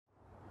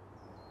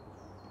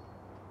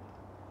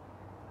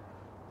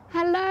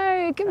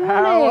Hello, good morning.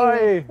 How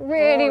are you?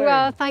 Really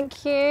well,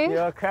 thank you. You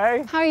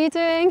okay? How are you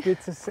doing?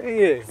 Good to see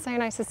you. So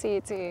nice to see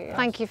you too.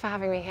 Thank you for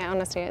having me here.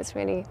 Honestly, it's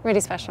really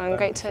special and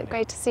great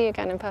to see you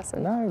again in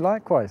person. No,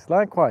 likewise.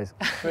 Here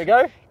we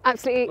go?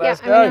 Absolutely,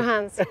 Let's yeah, go. I'm in your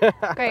hands.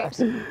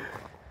 Great.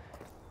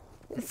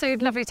 It's so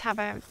lovely to have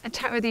a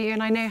chat with you,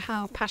 and I know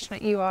how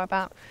passionate you are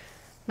about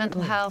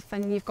mental health,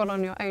 and you've gone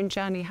on your own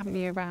journey, haven't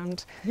you,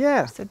 around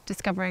sort of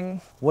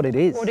discovering what it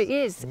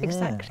is.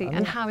 Exactly,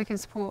 and how we can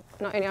support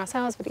not only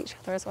ourselves but each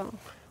other as well.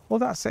 Well,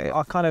 that's it.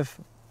 I kind of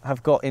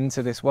have got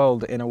into this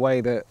world in a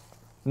way that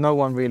no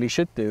one really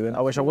should do, and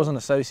I wish I wasn't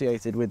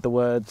associated with the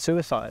word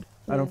suicide.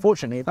 And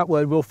unfortunately, that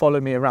word will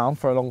follow me around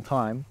for a long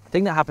time. The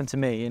thing that happened to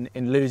me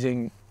in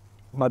losing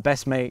my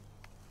best mate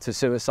to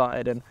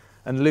suicide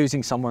and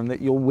losing someone that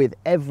you're with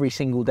every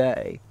single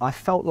day, I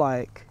felt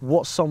like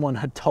what someone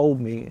had told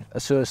me a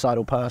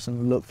suicidal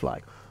person looked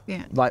like.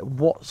 Yeah. Like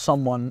what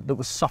someone that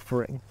was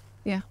suffering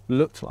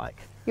looked like.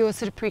 Your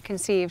sort of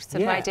preconceived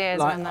sort of ideas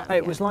around that.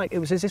 It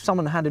was as if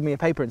someone handed me a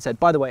paper and said,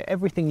 by the way,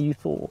 everything you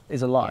thought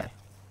is a lie.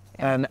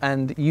 Yeah.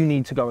 And you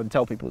need to go and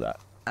tell people that.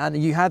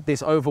 And you had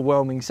this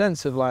overwhelming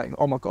sense of like,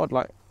 oh my God,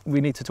 like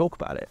we need to talk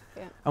about it.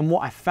 Yeah. And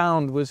what I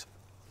found was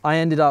I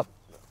ended up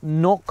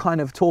not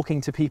kind of talking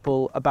to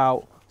people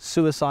about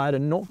suicide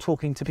and not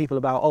talking to people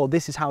about, oh,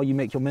 this is how you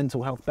make your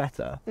mental health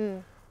better.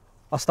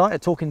 I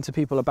started talking to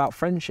people about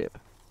friendship.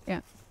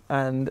 Yeah.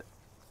 And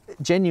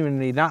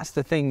genuinely, that's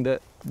the thing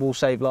that will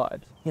save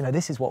lives. You know,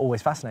 this is what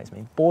always fascinates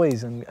me.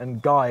 Boys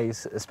and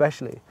guys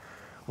especially,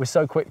 we're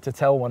so quick to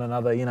tell one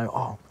another, you know,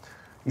 oh,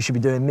 you should be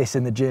doing this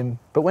in the gym.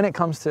 But when it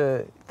comes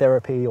to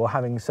therapy or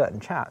having certain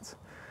chats,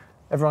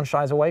 everyone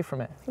shies away from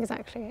it.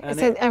 Exactly.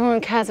 So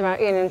everyone cares about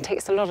you and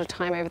takes a lot of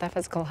time over their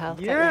physical health.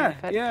 Yeah,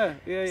 don't they? yeah.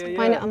 I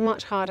find it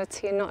much harder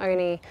to not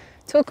only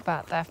talk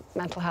about their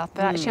mental health,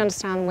 but actually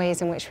understand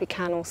ways in which we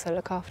can also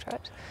look after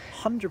it.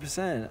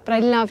 100%. But I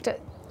loved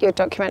your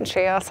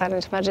documentary, Our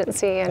Silent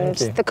Emergency, and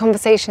the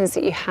conversations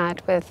that you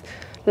had with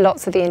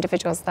lots of the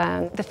individuals there.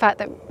 And the fact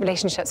that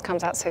relationships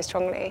comes out so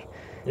strongly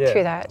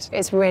through that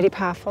is really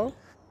powerful.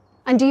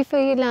 And do you feel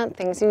you learnt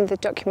things in the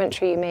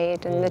documentary you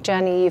made and the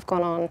journey you've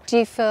gone on? Do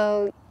you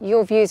feel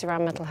your views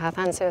around mental health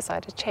and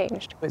suicide have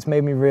changed? It's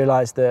made me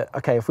realise that,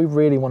 okay, if we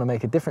really want to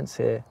make a difference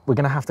here, we're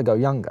going to have to go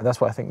younger.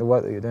 That's why I think the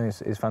work that you're doing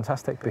is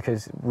fantastic,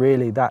 because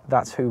really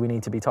that's who we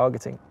need to be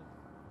targeting.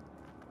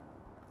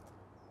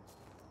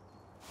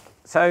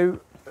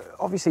 So,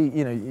 obviously,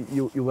 you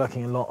know, you're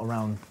working a lot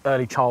around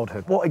early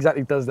childhood. What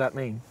exactly does that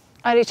mean?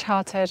 Early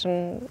childhood,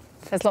 and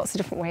there's lots of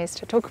different ways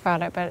to talk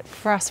about it, but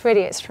for us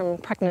really it's from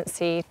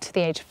pregnancy to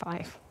the age of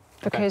 5,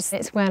 because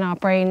it's when our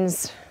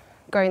brain's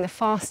growing the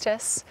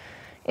fastest,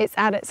 it's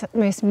at its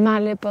most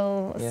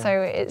malleable,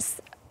 so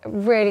it's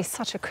really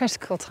such a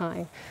critical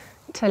time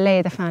to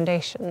lay the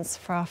foundations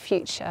for our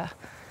future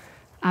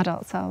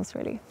adult selves,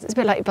 really. It's a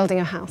bit like building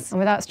a house, and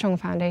without strong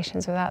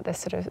foundations, without this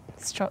sort of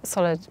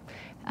solid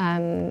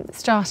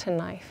start in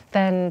life,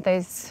 then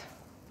those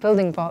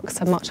building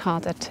blocks are much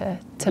harder to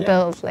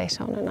build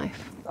later on in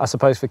life. I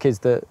suppose for kids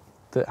that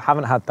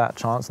haven't had that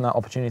chance and that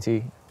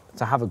opportunity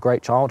to have a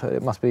great childhood,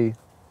 it must be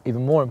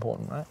even more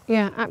important, right?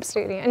 Yeah,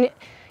 absolutely. And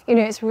you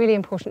know, it's really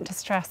important to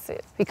stress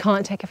that we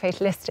can't take a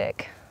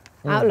fatalistic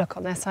outlook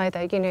on this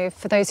either. You know,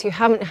 for those who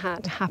haven't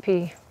had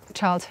happy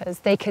childhoods,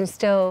 they can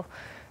still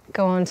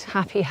go on to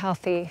happy,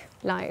 healthy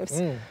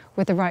lives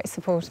with the right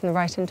support and the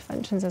right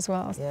interventions as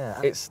well. Yeah,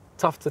 it's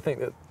tough to think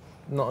that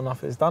not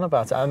enough is done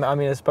about it. I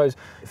mean, I suppose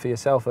for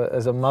yourself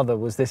as a mother,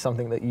 was this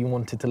something that you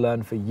wanted to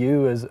learn for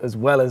you as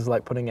well as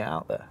like putting it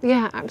out there?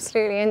 Yeah,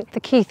 absolutely. And the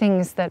key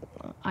things that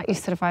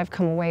I've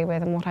come away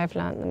with and what I've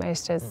learned the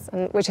most is,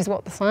 and which is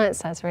what the science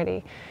says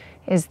really,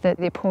 is that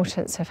the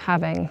importance of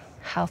having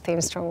healthy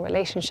and strong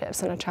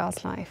relationships in a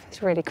child's life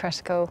is really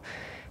critical.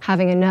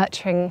 Having a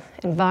nurturing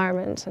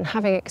environment and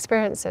having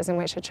experiences in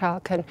which a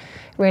child can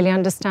really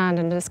understand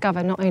and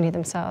discover not only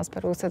themselves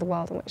but also the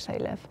world in which they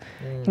live.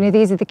 You know,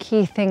 these are the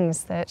key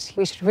things that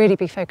we should really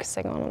be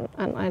focusing on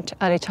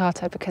early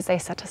childhood, because they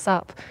set us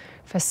up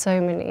for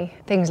so many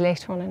things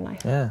later on in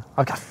life. Yeah,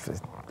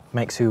 it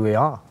makes who we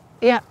are.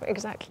 Yeah,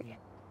 exactly.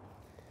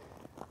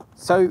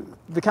 So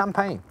the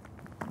campaign,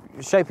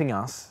 Shaping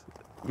Us,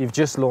 you've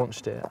just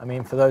launched it. I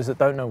mean, for those that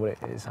don't know what it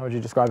is, how would you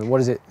describe it? What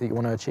is it that you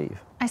want to achieve?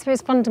 I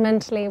suppose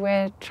fundamentally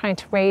we're trying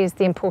to raise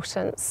the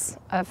importance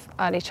of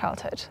early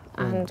childhood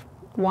and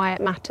why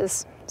it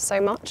matters so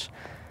much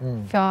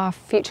for our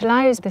future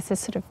lives. This is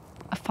sort of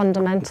a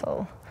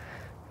fundamental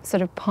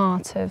sort of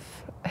part of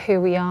who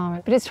we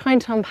are. But it's trying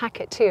to unpack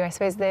it too. I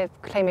suppose the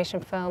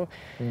claymation film,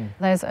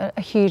 there's a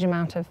huge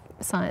amount of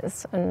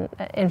science and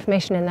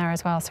information in there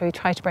as well, so we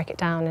try to break it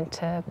down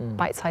into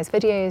bite-sized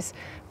videos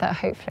that are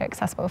hopefully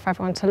accessible for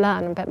everyone to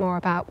learn a bit more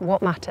about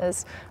what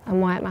matters and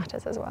why it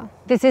matters as well.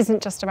 This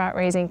isn't just about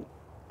raising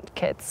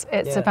kids,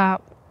 it's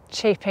about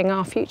shaping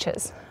our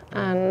futures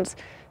and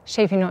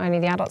shaping not only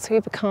the adults we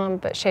become,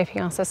 but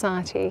shaping our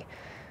society,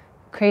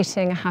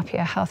 creating a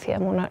happier, healthier,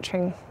 more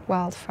nurturing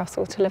world for us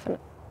all to live in.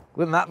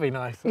 Wouldn't that be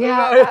nice?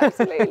 Yeah,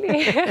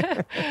 absolutely.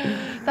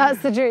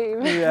 That's the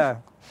dream. Yeah.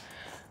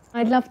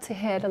 I'd love to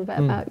hear a little bit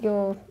about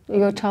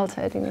your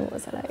childhood. You know, what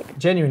was it like?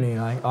 Genuinely,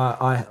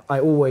 I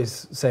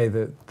always say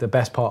that the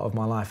best part of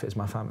my life is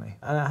my family,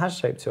 and it has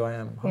shaped who I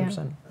am, 100%.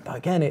 Yeah. But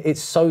again,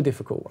 it's so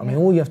difficult. I mean,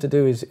 all you have to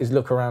do is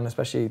look around,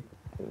 especially,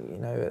 you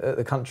know, at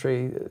the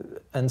country,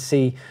 and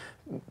see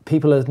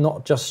people are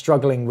not just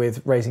struggling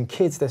with raising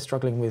kids; they're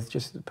struggling with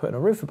just putting a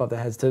roof above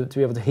their heads to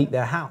be able to heat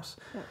their house.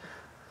 Yeah.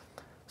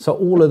 So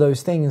all of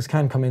those things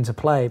can come into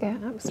play. Yeah,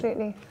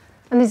 absolutely.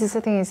 And this is the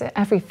thing, is that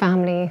every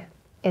family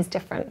is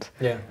different.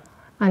 Yeah.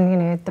 And, you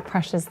know, the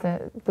pressures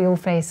that we all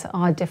face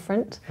are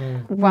different.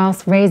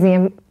 Whilst raising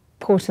the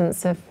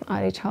importance of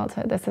early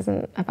childhood, this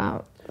isn't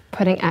about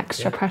putting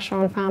extra pressure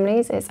on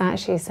families. It's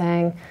actually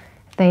saying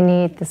they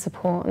need the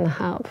support and the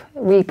help,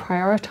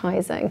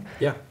 reprioritising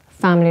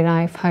family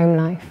life, home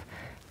life,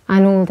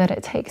 and all that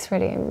it takes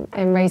really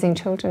in raising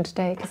children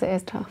today, because it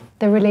is tough.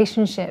 The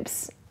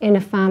relationships in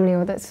a family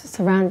or that's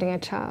surrounding a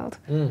child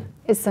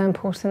is so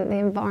important. The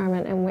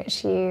environment in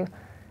which you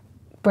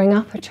bring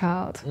up a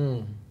child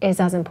is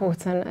as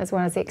important, as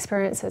well as the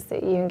experiences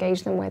that you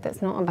engage them with.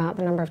 It's not about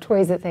the number of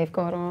toys that they've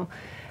got or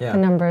the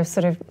number of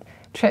sort of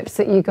trips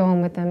that you go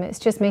on with them. It's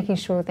just making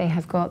sure they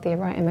have got the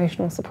right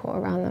emotional support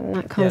around them. And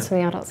that comes from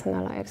the adults in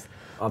their lives.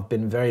 I've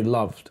been very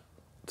loved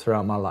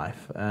throughout my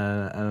life,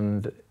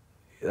 and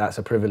that's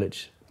a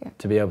privilege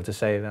to be able to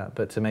say that,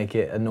 but to make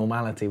it a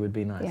normality would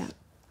be nice. Yeah.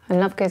 And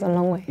love goes a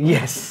long way.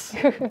 Yes.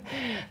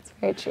 It's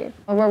very true.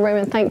 Well,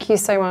 Roman, thank you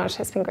so much.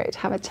 It's been great to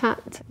have a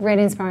chat.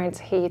 Really inspiring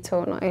to hear you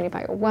talk not only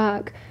about your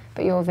work,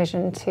 but your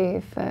vision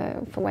too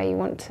for where you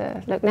want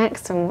to look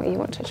next and what you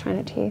want to try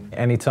and achieve.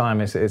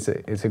 Anytime. It's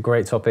a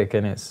great topic,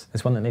 and it's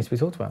one that needs to be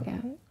talked about. Yeah,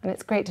 and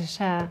it's great to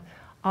share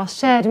our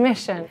shared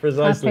mission,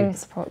 Precisely. helping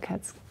support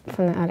kids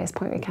from the earliest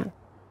point we can.